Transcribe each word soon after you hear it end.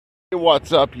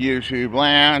What's up, YouTube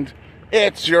land?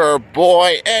 It's your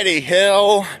boy Eddie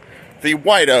Hill, the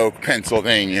White Oak,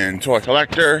 Pennsylvania toy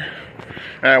collector,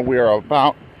 and we are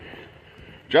about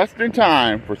just in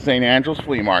time for St. Angelos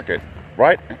Flea Market.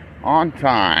 Right on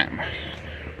time.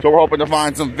 So we're hoping to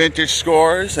find some vintage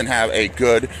scores and have a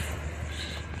good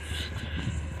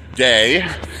day,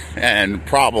 and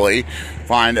probably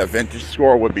find a vintage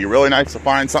score. Would be really nice to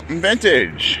find something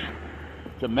vintage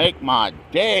to make my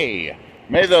day.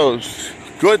 May those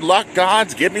good luck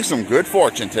gods give me some good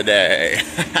fortune today.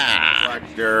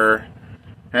 Collector.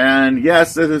 And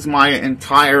yes, this is my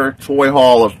entire toy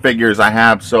haul of figures I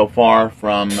have so far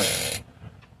from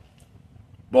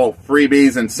both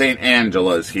freebies and St.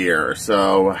 Angelos here.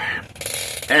 So,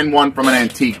 and one from an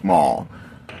antique mall.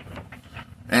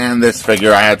 And this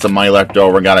figure, I had some money left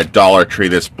over and got a Dollar Tree,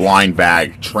 this blind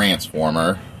bag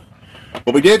transformer.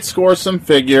 But we did score some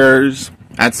figures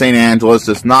at St. Angelos,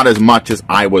 just not as much as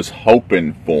I was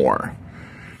hoping for.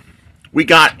 We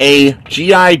got a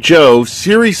G.I. Joe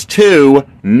Series 2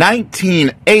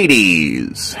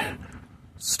 1980s.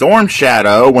 Storm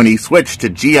Shadow, when he switched to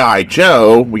G.I.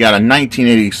 Joe, we got a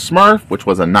 1980 Smurf, which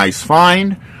was a nice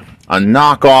find. A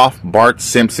knockoff Bart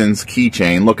Simpson's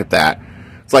keychain. Look at that.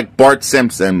 It's like Bart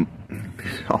Simpson. You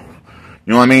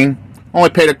know what I mean? Only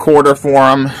paid a quarter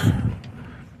for him.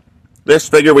 This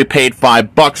figure we paid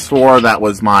 $5 for. That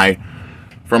was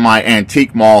from my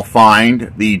antique mall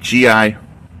find. The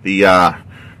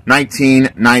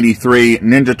 1993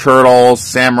 Ninja Turtles,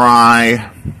 Samurai,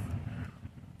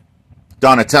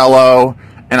 Donatello,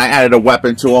 and I added a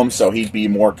weapon to him so he'd be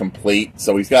more complete.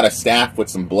 So he's got a staff with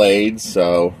some blades.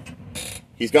 So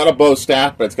he's got a bow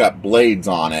staff, but it's got blades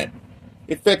on it.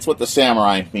 It fits with the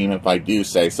samurai theme, if I do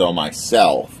say so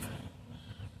myself.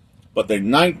 But the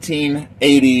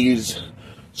 1980s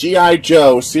G.I.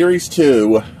 Joe Series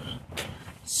 2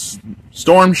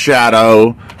 Storm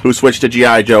Shadow, who switched to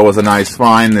G.I. Joe, was a nice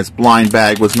find. This blind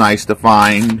bag was nice to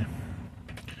find.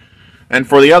 And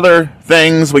for the other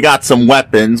things, we got some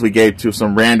weapons we gave to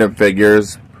some random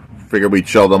figures. Figured we'd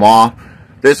show them off.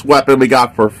 This weapon we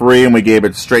got for free, and we gave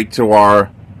it straight to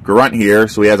our grunt here,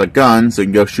 so he has a gun, so he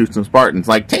can go shoot some Spartans.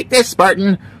 Like, take this,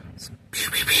 Spartan! Pew,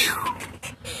 pew, pew.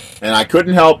 And I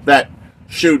couldn't help that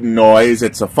shooting noise.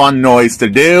 It's a fun noise to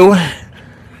do.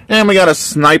 And we got a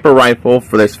sniper rifle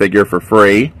for this figure for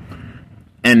free.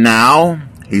 And now,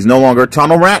 he's no longer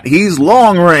Tunnel Rat. He's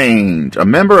Long Range. A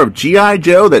member of G.I.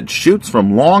 Joe that shoots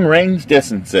from long range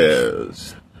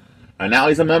distances. And now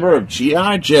he's a member of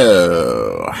G.I.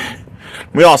 Joe.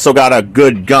 We also got a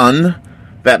good gun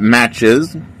that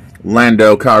matches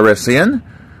Lando Calrissian.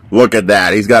 Look at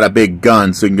that. He's got a big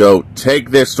gun, so you can go, take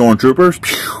this, Stormtroopers.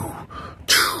 Pew!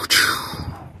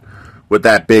 With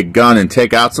that big gun and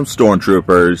take out some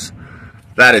stormtroopers.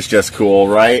 That is just cool,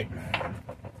 right?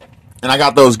 And I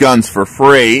got those guns for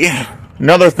free.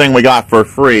 Another thing we got for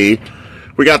free,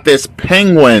 we got this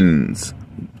Penguins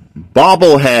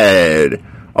bobblehead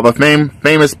of a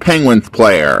famous Penguins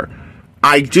player.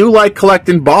 I do like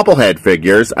collecting bobblehead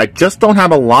figures. I just don't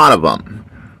have a lot of them.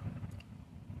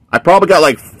 I probably got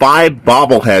like 5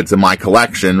 bobbleheads in my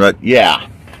collection, but yeah.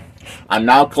 I'm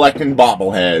now collecting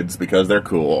bobbleheads because they're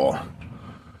cool.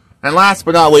 And last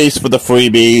but not least, for the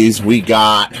freebies, we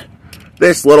got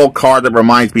this little card that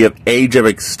reminds me of Age of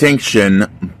Extinction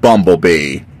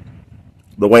Bumblebee.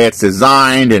 The way it's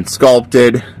designed and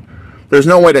sculpted, there's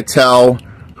no way to tell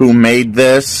who made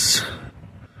this.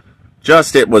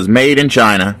 Just it was made in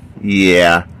China.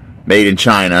 Yeah, made in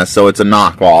China, so it's a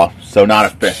knockoff, so not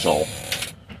official.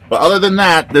 But other than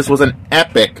that, this was an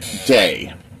epic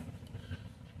day.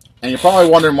 And you're probably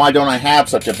wondering, why don't I have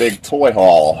such a big toy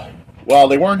haul? Well,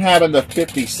 they weren't having the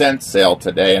 50-cent sale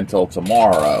today until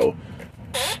tomorrow.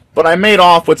 But I made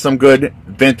off with some good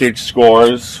vintage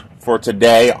scores for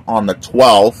today on the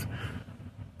 12th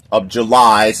of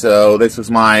July. So this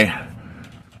is my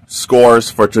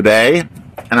scores for today.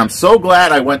 And I'm so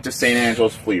glad I went to St.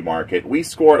 Angelos Flea Market. We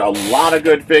scored a lot of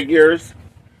good figures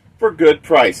for good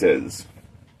prices.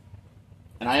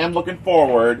 And I am looking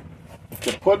forward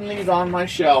to putting these on my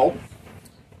shelf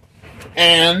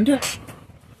and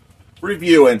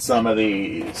reviewing some of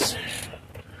these.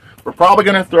 We're probably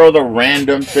going to throw the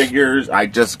random figures I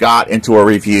just got into a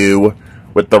review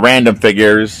with the random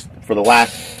figures for the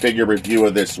last figure review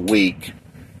of this week.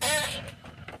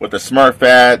 With the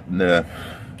Smurfette, the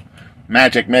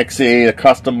Magic Mixie, the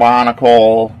Custom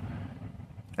Monocle,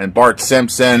 and Bart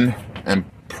Simpson. And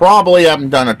probably haven't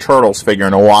done a Turtles figure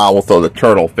in a while. We'll throw the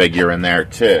Turtle figure in there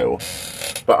too.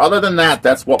 But other than that,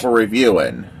 that's what we're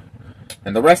reviewing.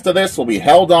 And the rest of this will be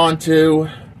held on to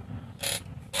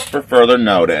for further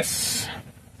notice.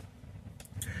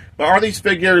 But are these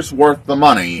figures worth the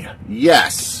money?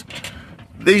 Yes.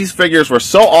 These figures were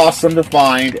so awesome to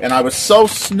find, and I was so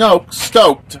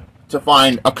stoked to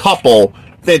find a couple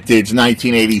vintage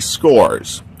 1980s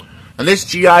scores. And this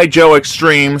G.I. Joe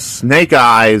Extreme Snake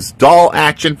Eyes doll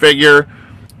action figure,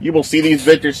 you will see these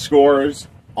vintage scores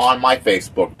on my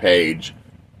Facebook page,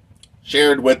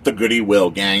 shared with the Goody Will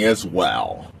gang as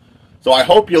well. So I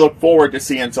hope you look forward to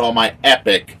seeing some of my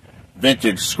epic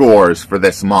vintage scores for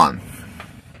this month.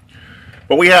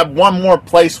 But we have one more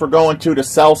place we're going to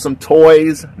sell some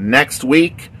toys next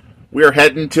week. We are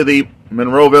heading to the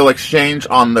Monroeville Exchange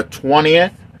on the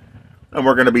 20th. And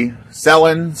we're going to be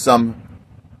selling some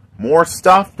more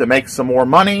stuff to make some more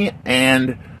money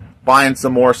and buying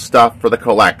some more stuff for the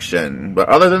collection. But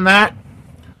other than that,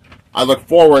 I look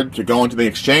forward to going to the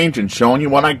exchange and showing you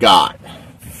what I got.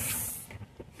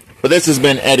 But this has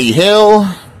been Eddie Hill.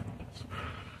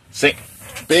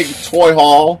 Big toy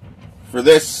haul for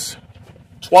this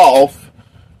 12th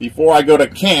before I go to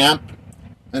camp.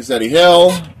 This is Eddie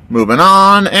Hill. Moving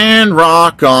on and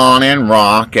rock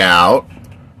out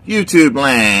YouTube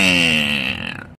land.